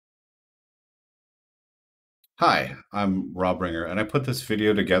Hi, I'm Rob Ringer, and I put this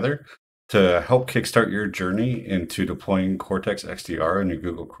video together to help kickstart your journey into deploying Cortex XDR in your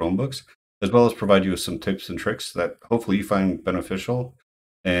Google Chromebooks, as well as provide you with some tips and tricks that hopefully you find beneficial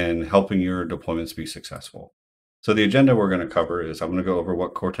in helping your deployments be successful. So the agenda we're going to cover is I'm going to go over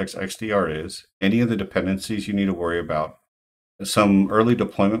what Cortex XDR is, any of the dependencies you need to worry about, some early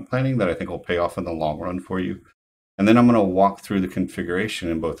deployment planning that I think will pay off in the long run for you, and then I'm going to walk through the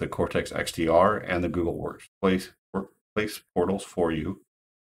configuration in both the Cortex XDR and the Google Workspace portals for you.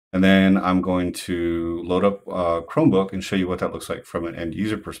 And then I'm going to load up Chromebook and show you what that looks like from an end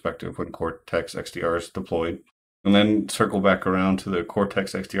user perspective when Cortex XDR is deployed. And then circle back around to the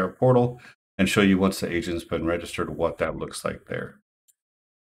Cortex XDR portal and show you once the agent's been registered, what that looks like there.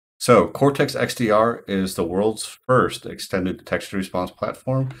 So Cortex XDR is the world's first extended detection response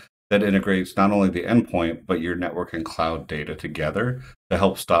platform that integrates not only the endpoint, but your network and cloud data together to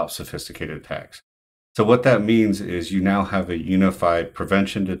help stop sophisticated attacks. So what that means is you now have a unified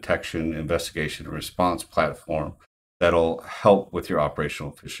prevention, detection, investigation, and response platform that'll help with your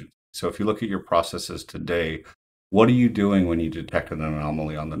operational efficiency. So if you look at your processes today, what are you doing when you detect an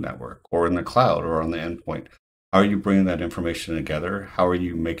anomaly on the network or in the cloud or on the endpoint? How are you bringing that information together? How are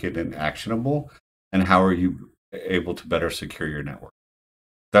you making it actionable? And how are you able to better secure your network?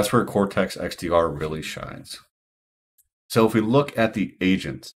 That's where Cortex XDR really shines. So if we look at the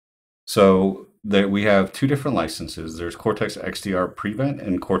agents, so that we have two different licenses. There's Cortex XDR Prevent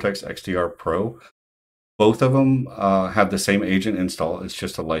and Cortex XDR Pro. Both of them have the same agent install. It's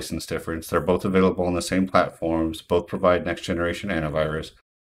just a license difference. They're both available on the same platforms. Both provide next generation antivirus.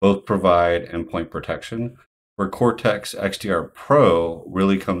 Both provide endpoint protection. Where Cortex XDR Pro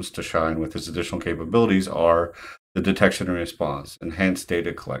really comes to shine with its additional capabilities are the detection and response, enhanced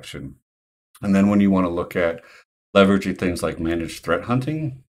data collection. And then when you want to look at leveraging things like managed threat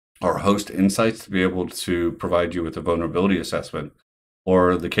hunting or host insights to be able to provide you with a vulnerability assessment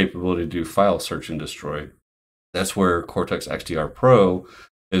or the capability to do file search and destroy, that's where Cortex XDR Pro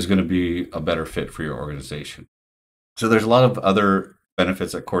is going to be a better fit for your organization. So there's a lot of other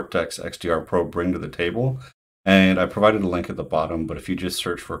benefits that Cortex XDR Pro bring to the table. And I provided a link at the bottom, but if you just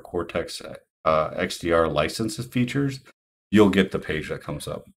search for Cortex XDR licenses features, you'll get the page that comes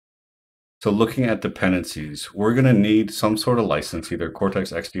up. So looking at dependencies, we're going to need some sort of license, either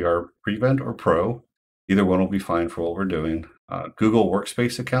Cortex XDR Prevent or Pro. Either one will be fine for what we're doing. Google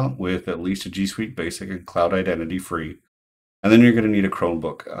Workspace account with at least a G Suite Basic and Cloud Identity free. And then you're going to need a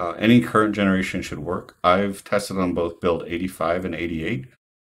Chromebook. Any current generation should work. I've tested on both build 85 and 88,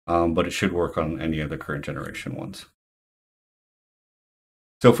 but it should work on any of the current generation ones.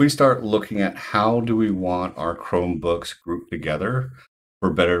 So if we start looking at how do we want our Chromebooks grouped together for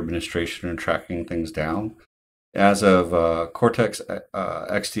better administration and tracking things down, as of Cortex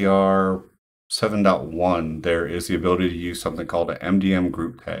XDR 7.1, there is the ability to use something called an MDM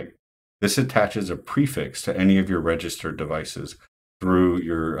group tag. This attaches a prefix to any of your registered devices through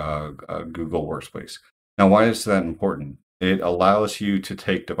your Google Workspace. Now, why is that important? It allows you to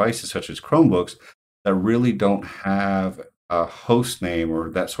take devices such as Chromebooks that really don't have a host name or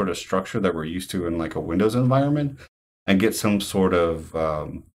that sort of structure that we're used to in like a Windows environment and get some sort of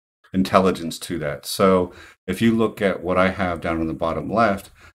intelligence to that. So if you look at what I have down in the bottom left,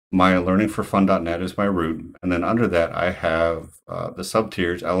 my learningforfun.net is my root. And then under that, I have the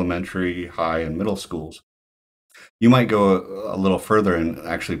sub-tiers, elementary, high, and middle schools. You might go a little further and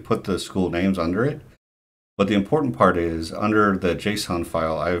actually put the school names under it. But the important part is under the JSON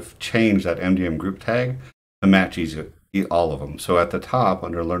file, I've changed that MDM group tag to match all of them. So at the top,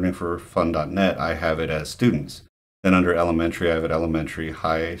 under learningforfun.net, I have it as students. Then under elementary, I have it elementary.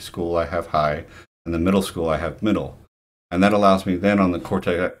 High school, I have high. And the middle school, I have middle. And that allows me then on the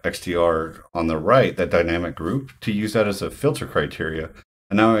Cortex XDR on the right, that dynamic group, to use that as a filter criteria.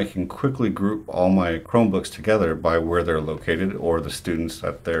 And now I can quickly group all my Chromebooks together by where they're located or the students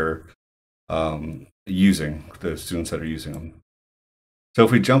that they're using, the students that are using them. So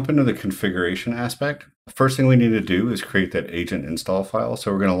if we jump into the configuration aspect, the first thing we need to do is create that agent install file.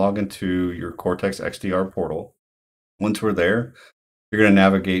 So we're going to log into your Cortex XDR portal. Once we're there, you're going to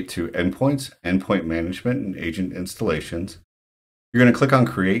navigate to endpoints, endpoint management, and agent installations. You're going to click on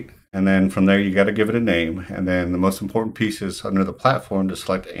create, and then from there you got to give it a name. And then the most important piece is under the platform to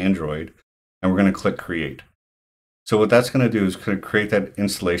select Android, and we're going to click create. So what that's going to do is create that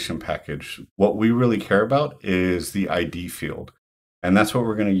installation package. What we really care about is the ID field. And that's what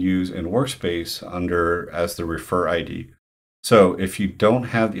we're going to use in Workspace as the refer ID. So if you don't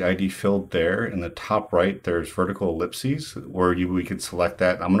have the ID field there in the top right, there's vertical ellipses where we can select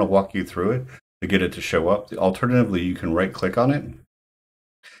that. I'm going to walk you through it to get it to show up. Alternatively, you can right click on it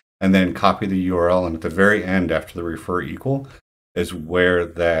and then copy the URL. And at the very end, after the refer equal, is where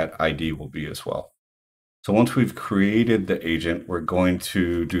that ID will be as well. So once we've created the agent, we're going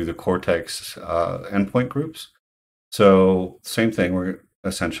to do the Cortex endpoint groups. So same thing, we're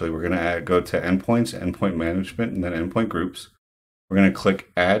going to go to endpoints, endpoint management, and then endpoint groups. We're going to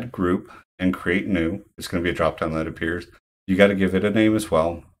click add group and create new. It's going to be a drop down that appears. You got to give it a name as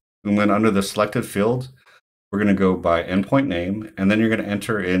well. And then under the selected fields, we're going to go by endpoint name, and then you're going to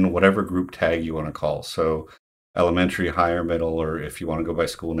enter in whatever group tag you want to call. So elementary, higher, middle, or if you want to go by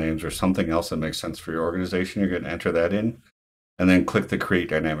school names or something else that makes sense for your organization, you're going to enter that in, and then click the create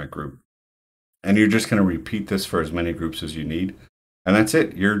dynamic group. And you're just going to repeat this for as many groups as you need. And that's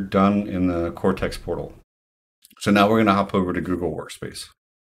it. You're done in the Cortex portal. So now we're going to hop over to Google Workspace.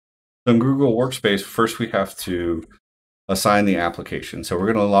 So in Google Workspace, first we have to assign the application. So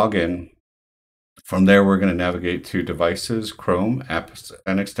we're going to log in. From there, we're going to navigate to Devices, Chrome, Apps,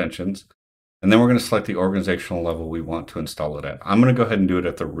 and Extensions. And then we're going to select the organizational level we want to install it at. I'm going to go ahead and do it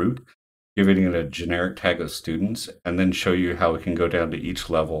at the root, giving it a generic tag of students, and then show you how we can go down to each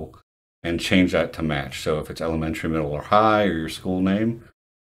level and change that to match. So if it's elementary, middle, or high, or your school name.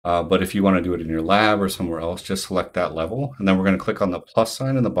 But if you want to do it in your lab or somewhere else, just select that level. And then we're going to click on the plus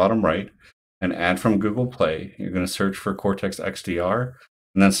sign in the bottom right and add from Google Play. You're going to search for Cortex XDR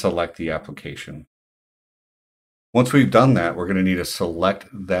and then select the application. Once we've done that, we're going to need to select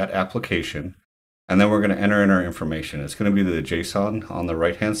that application, and then we're going to enter in our information. It's going to be the JSON on the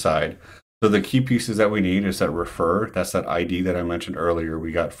right-hand side. So the key pieces that we need is that refer. That's that ID that I mentioned earlier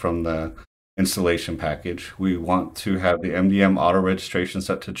we got from the installation package. We want to have the MDM auto registration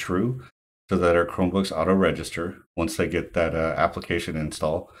set to true so that our Chromebooks auto register once they get that application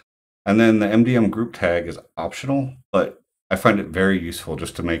install. And then the MDM group tag is optional, but I find it very useful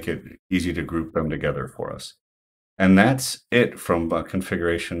just to make it easy to group them together for us. And that's it from a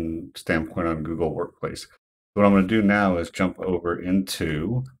configuration standpoint on Google Workplace. What I'm going to do now is jump over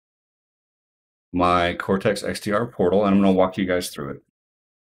into my Cortex XDR portal, and I'm going to walk you guys through it.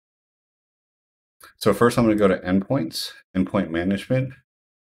 So first I'm going to go to Endpoints, Endpoint Management,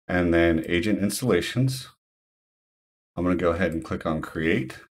 and then Agent Installations. I'm going to go ahead and click on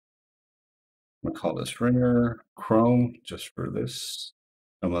Create. I'm going to call this Ringer Chrome just for this.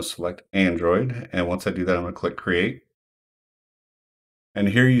 I'm going to select Android, and once I do that, I'm going to click Create. And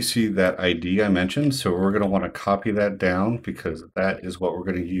here you see that ID I mentioned, so we're going to want to copy that down because that is what we're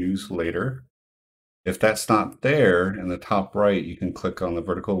going to use later. If that's not there in the top right, you can click on the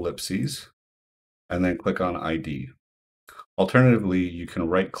vertical ellipses and then click on ID. Alternatively, you can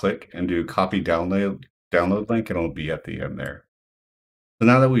right click and do copy download link, and it'll be at the end there. So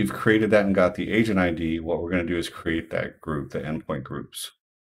now that we've created that and got the agent ID, what we're going to do is create that group, the endpoint groups.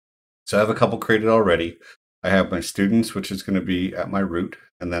 So I have a couple created already. I have my students, which is going to be at my root,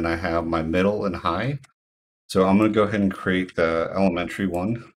 and then I have my middle and high. So I'm going to go ahead and create the elementary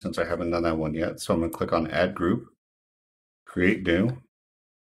one since I haven't done that one yet. So I'm going to click on Add Group, Create New,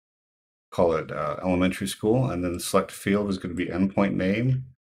 call it elementary school, and then the select field is going to be endpoint name.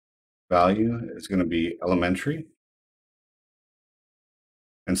 Value is going to be elementary.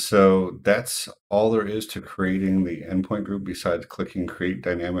 And so that's all there is to creating the endpoint group besides clicking create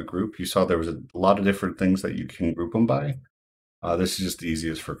dynamic group. You saw there was a lot of different things that you can group them by. This is just the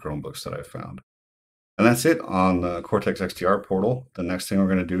easiest for Chromebooks that I've found. And that's it on the Cortex XDR portal. The next thing we're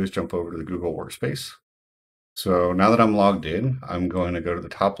going to do is jump over to the Google Workspace. So now that I'm logged in, I'm going to go to the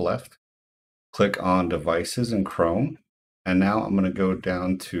top left, click on Devices in Chrome, and now I'm going to go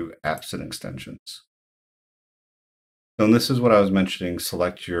down to Apps and Extensions. So and this is what I was mentioning,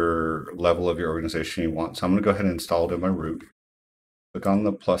 select your level of your organization you want. So I'm going to go ahead and install it in my root. Click on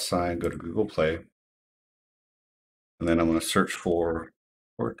the plus sign, go to Google Play, and then I'm going to search for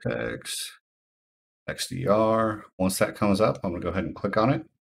Cortex XDR. Once that comes up, I'm going to go ahead and click on it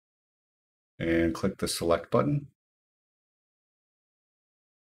and click the select button.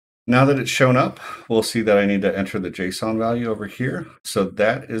 Now that it's shown up, we'll see that I need to enter the JSON value over here. So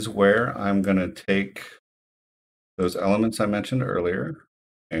that is where I'm going to take those elements I mentioned earlier,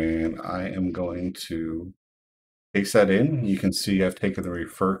 and I am going to paste that in. You can see I've taken the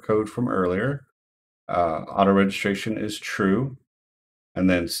refer code from earlier. Auto registration is true, and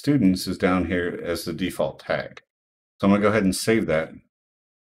then students is down here as the default tag. So I'm going to go ahead and save that.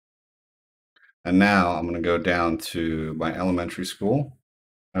 And now I'm going to go down to my elementary school.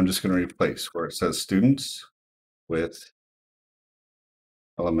 I'm just going to replace where it says students with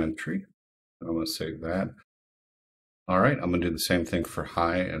elementary. I'm going to save that. All right, I'm going to do the same thing for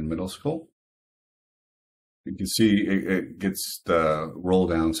high and middle school. You can see it gets the roll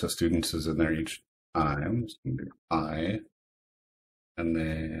down, so students is in there each time. So I'm going to do high And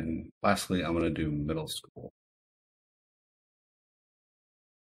then lastly, I'm going to do middle school.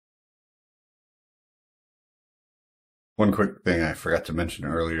 One quick thing I forgot to mention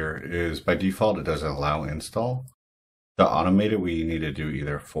earlier is by default, it doesn't allow install. To automate it, we need to do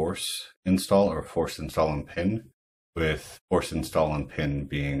either force install or force install and pin, with force install and pin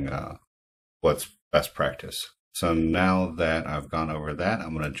being what's best practice. So now that I've gone over that,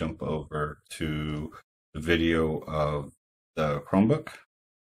 I'm going to jump over to the video of the Chromebook.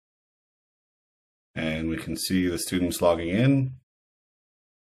 And we can see the students logging in.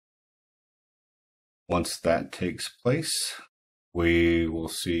 Once that takes place, we will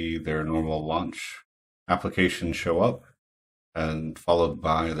see their normal launch application show up, and followed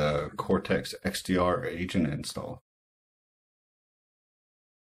by the Cortex XDR agent install.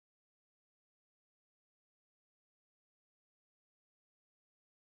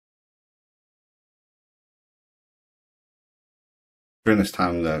 During this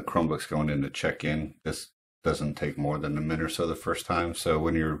time, the Chromebook's going in to check in. This doesn't take more than a minute or so the first time. So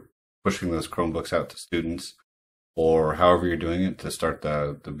when you're pushing those Chromebooks out to students, or however you're doing it to start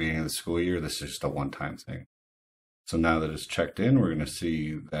the beginning of the school year, this is just a one-time thing. So now that it's checked in, we're going to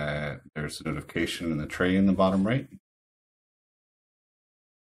see that there's a notification in the tray in the bottom right.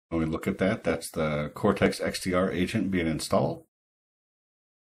 When we look at that, that's the Cortex XDR agent being installed.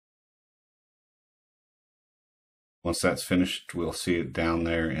 Once that's finished, we'll see it down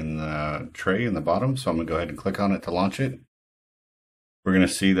there in the tray in the bottom. So I'm going to go ahead and click on it to launch it. We're going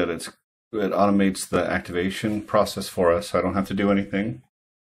to see that it automates the activation process for us, so I don't have to do anything.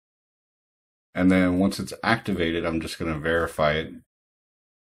 And then once it's activated, I'm just going to verify it.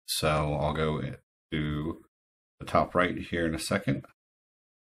 So I'll go to the top right here in a second.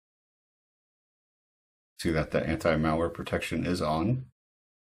 See that the anti-malware protection is on.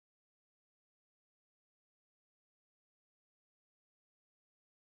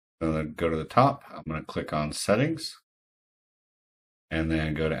 I'm going to go to the top. I'm going to click on settings and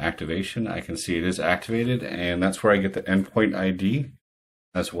then go to activation. I can see it is activated, and that's where I get the endpoint ID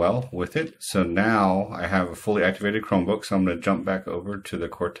as well with it. So now I have a fully activated Chromebook. So I'm going to jump back over to the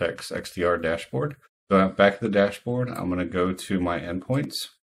Cortex XDR dashboard. So back to the dashboard, I'm going to go to my endpoints.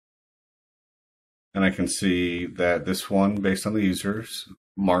 And I can see that this one, based on the users,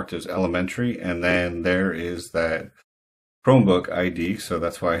 marked as elementary. And then there is that Chromebook ID. So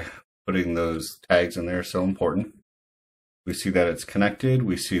that's why putting those tags in there is so important. We see that it's connected.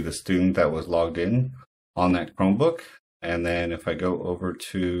 We see the student that was logged in on that Chromebook. And then if I go over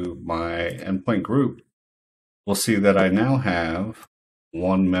to my endpoint group, we'll see that I now have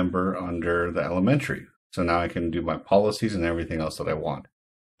one member under the elementary. So now I can do my policies and everything else that I want.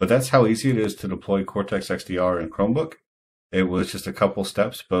 But that's how easy it is to deploy Cortex XDR in Chromebook. It was just a couple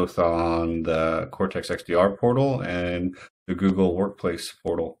steps, both on the Cortex XDR portal and the Google Workspace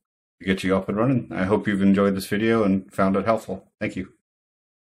portal to get you up and running. I hope you've enjoyed this video and found it helpful. Thank you.